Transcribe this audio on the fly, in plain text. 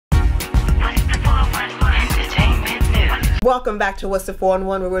Welcome back to What's the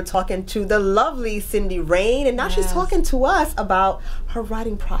 4-in-1, where we're talking to the lovely Cindy Rainne, and now she's talking to us about her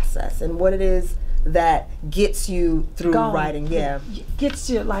writing process and what it is that gets you through writing. Gets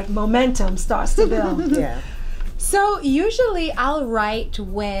you, like, momentum starts to build. So usually I'll write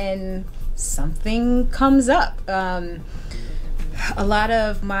when something comes up. A lot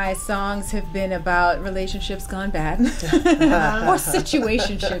of my songs have been about relationships gone bad or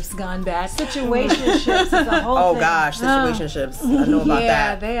situationships gone bad. Situationships is a whole thing. Oh gosh, situationships. I know about that.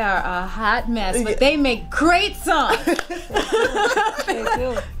 Yeah, they are a hot mess, but they make great songs. They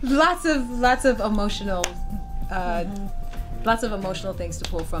do. Lots of emotional things to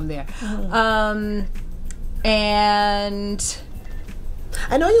pull from there. And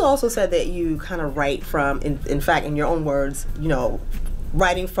I know you also said that you kind of write from, in fact, in your own words, you know,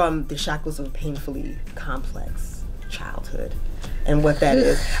 writing from the shackles of a painfully complex childhood and what that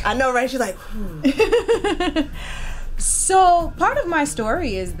is. I know, right? She's like, So part of my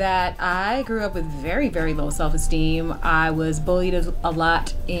story is that I grew up with very, very low self-esteem. I was bullied a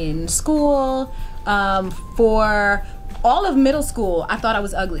lot in school. For all of middle school, I thought I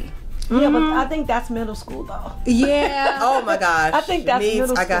was ugly. Yeah, but I think that's middle school, though. Yeah. Oh my gosh. I think that's middle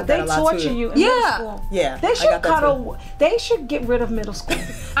school. I got that they a lot torture too. you in middle school. Yeah. They should they should get rid of middle school.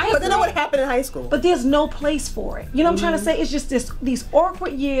 But then what happened in high school? But there's no place for it. You know what I'm trying to say? It's just these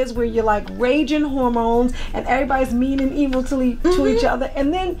awkward years where you're like raging hormones and everybody's mean and evil to each other,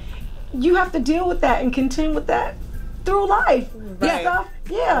 and then you have to deal with that and contend with that through life. Right.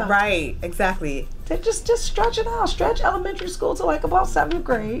 Yeah. Right. Exactly. They just stretch it out. Stretch elementary school to like about 7th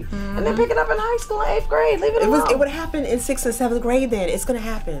grade, and then pick it up in high school in 8th grade. Leave it alone. It would happen in 6th and 7th grade. Then it's gonna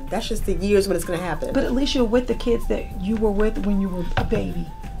happen. That's just the years when it's gonna happen. But at least you're with the kids that you were with when you were a baby,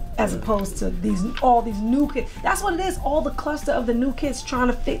 as opposed to all these new kids. That's what it is. All the cluster of the new kids trying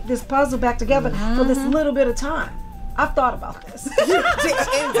to fit this puzzle back together for this little bit of time. I've thought about this. In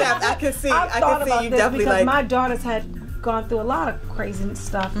depth, I can see. I can see you definitely because like. my daughters had gone through a lot of crazy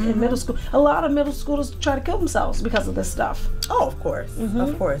stuff in middle school. A lot of middle schoolers try to kill themselves because of this stuff. Oh, of course,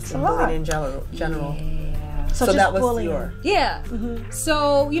 of course. And bullying in general. Yeah. So that was your. Yeah.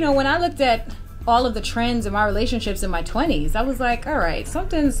 So when I looked at all of the trends in my relationships in my 20s, I was like, all right,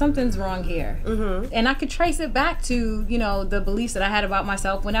 something's wrong here. And I could trace it back to the beliefs that I had about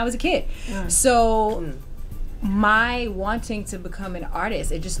myself when I was a kid. So my wanting to become an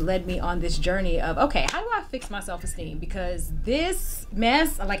artist, it just led me on this journey of, okay, how do I fix my self-esteem? Because this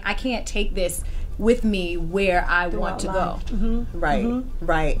mess, like, I can't take this with me where I want to go.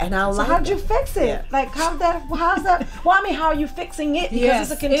 Right. And so how'd you fix it? Yeah. Like, how's that? Well, I mean, how are you fixing it? Because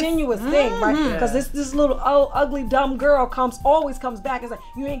it's a continuous thing, right? Because this little ugly dumb girl always comes back and is like,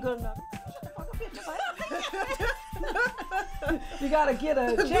 you ain't good enough. Shut the fuck up, bitch. You gotta get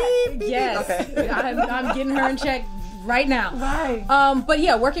a check. Yes. Okay. I'm getting her in check right now. Right. But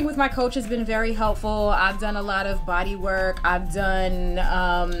yeah, working with my coach has been very helpful. I've done a lot of body work. I've done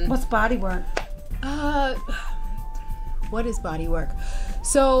What's body work? What is body work?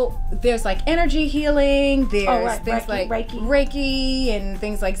 So there's like energy healing, there's things like Reiki and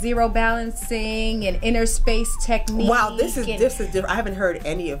things like zero balancing and inner space technique. Wow, this is different. I haven't heard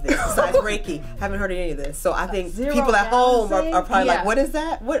any of this besides Reiki. I haven't heard any of this. So I think people at home are probably like, what is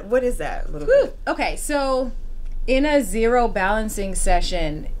that? What is that? A little bit. Okay, so in a zero balancing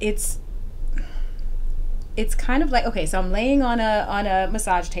session, it's kind of like, okay, so I'm laying on a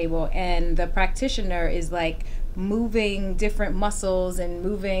massage table and the practitioner is like moving different muscles and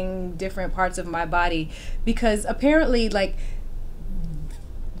moving different parts of my body, because apparently like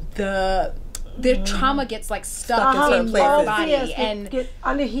the trauma gets like stuck in your body and get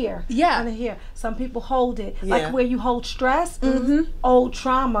under here. Under here. Some people hold it like where you hold stress, old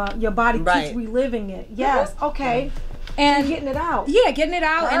trauma, your body keeps reliving it. Yes. Okay. And getting it out. Yeah, getting it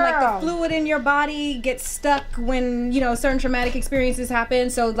out. And like the fluid in your body gets stuck when, certain traumatic experiences happen.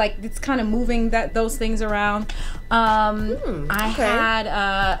 So like it's kind of moving those things around. I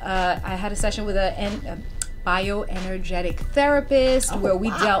had a session with a bioenergetic therapist where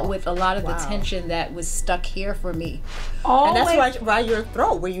we dealt with a lot of the tension that was stuck here for me. And that's why your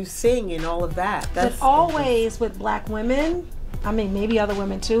throat, where you sing and all of that. But always with Black women, I mean maybe other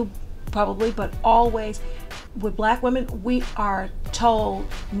women too, probably, but always with Black women, we are told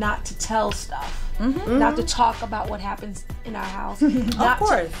not to tell stuff, not to talk about what happens in our house. Of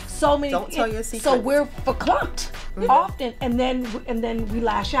course. Don't tell your secrets. So we're verklempt often, and then we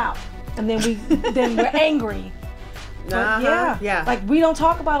lash out, and then we're angry. But like we don't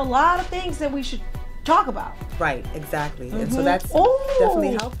talk about a lot of things that we should talk about. Right, exactly. And so that's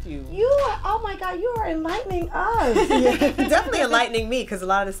definitely helped you. Oh my God, you are enlightening us. Definitely enlightening me, because a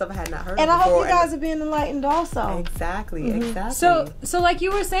lot of this stuff I had not heard of and I before. hope you guys are being enlightened also. Exactly, exactly. So like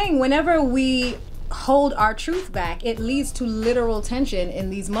you were saying, whenever we hold our truth back, it leads to literal tension in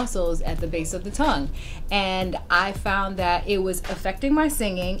these muscles at the base of the tongue. And I found that it was affecting my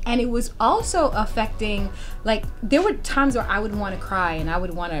singing, and it was also affecting, like, there were times where I would want to cry and I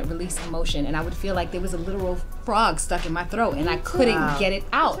would want to release emotion, and I would feel like there was a literal frog stuck in my throat and I couldn't get it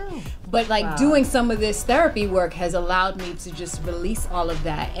out. But like doing some of this therapy work has allowed me to just release all of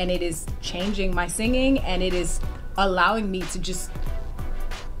that, and it is changing my singing, and it is allowing me to just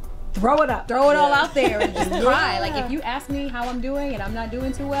throw it all out there and just cry. Like, if you ask me how I'm doing and I'm not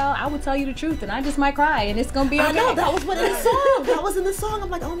doing too well, I will tell you the truth, and I just might cry, and it's gonna be okay. I know, that was what in the song. That was in the song. I'm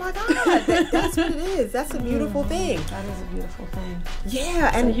like, oh my God, that's what it is. That's a beautiful thing. That is a beautiful thing.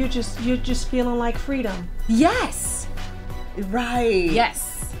 Yeah, and so you're just feeling like freedom. Yes. Right.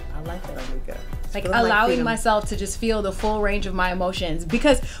 Yes. I like that, Amika. Like allowing myself to just feel the full range of my emotions,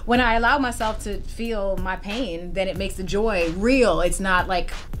 because when I allow myself to feel my pain, then it makes the joy real. It's not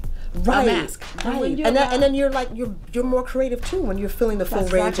like a mask. Right. And then you're like you're more creative too when you're feeling the full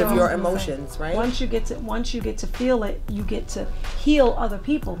range of your emotions, right? Once you get to feel it, you get to heal other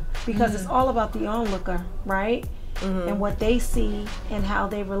people, because it's all about the onlooker, right? And what they see and how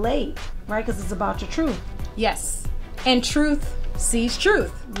they relate, right? Because it's about your truth. Yes. And truth sees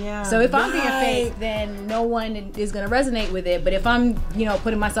truth. Yeah. So if I'm being fake, then no one is going to resonate with it. But if I'm,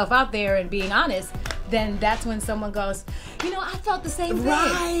 putting myself out there and being honest, then that's when someone goes, I felt the same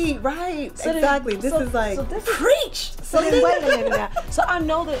thing. Right. So exactly. This is preach. So then wait a minute now. So I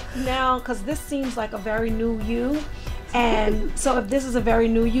know that now, because this seems like a very new you. And so if this is a very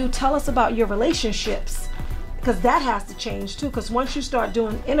new you, tell us about your relationships. Because that has to change too. Because once you start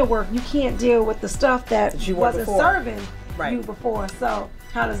doing inner work, you can't deal with the stuff that you wasn't serving you before. So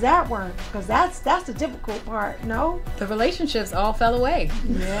how does that work? Because that's the difficult part. No, the relationships all fell away.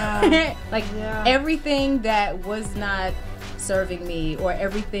 Yeah, everything that was not serving me, or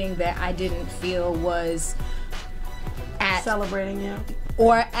everything that I didn't feel was at celebrating you,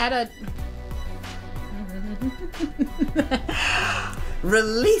 or at a.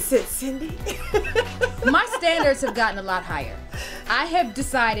 Release it, Cindy. My standards have gotten a lot higher. I have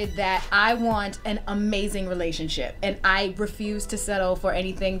decided that I want an amazing relationship, and I refuse to settle for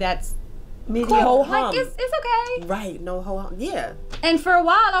anything that's cool. Like, it's okay. Right, no ho-hum. Yeah. And for a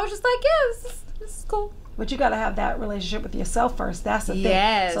while, I was just like, yeah, this is cool. But you got to have that relationship with yourself first. That's the thing.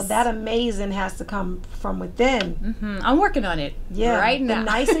 Yes. So that amazing has to come from within. I'm working on it. Yeah. Right now. The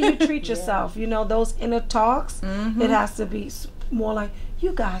nicer you treat yourself, those inner talks, it has to be more like,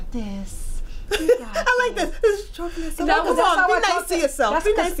 you got this. I like this. This is talking to yourself. Be nice to yourself.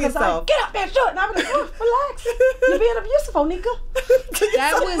 Be nice to yourself. Get up there, show it. And I'm like, relax. You're being abusive, Onika.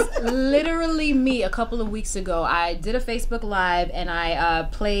 That was literally me a couple of weeks ago. I did a Facebook Live, and I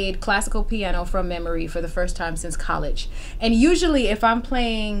played classical piano from memory for the first time since college. And usually if I'm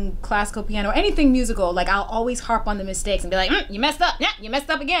playing classical piano or anything musical, like, I'll always harp on the mistakes and be like, you messed up. Yeah, you messed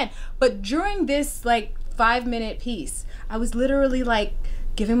up again. But during this 5-minute piece, I was literally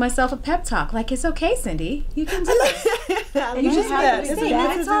giving myself a pep talk, like, it's okay, Cindy, you can do it. And you just have to be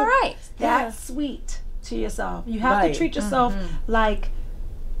it's all right. That's sweet to yourself. You have to treat yourself like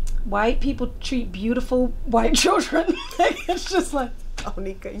white people treat beautiful white children. It's just like, oh,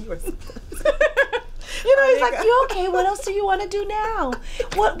 Nika, you are so he's like, you okay? What else do you want to do now?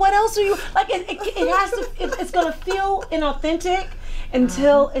 What else do you like? It has to. It's gonna feel inauthentic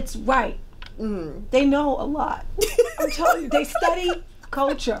until it's right. They know a lot. I'm telling you, they study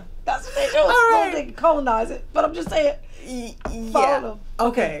culture. That's what they do. Right. They can colonize it. But I'm just saying, follow them.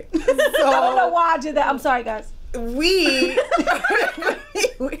 Okay. So, I don't know why I did that. I'm sorry, guys. We're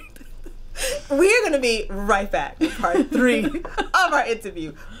going to be right back with part 3 of our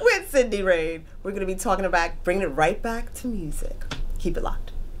interview with Cindy Rainne. We're going to be talking about bringing it right back to music. Keep it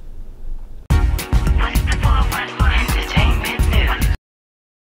locked.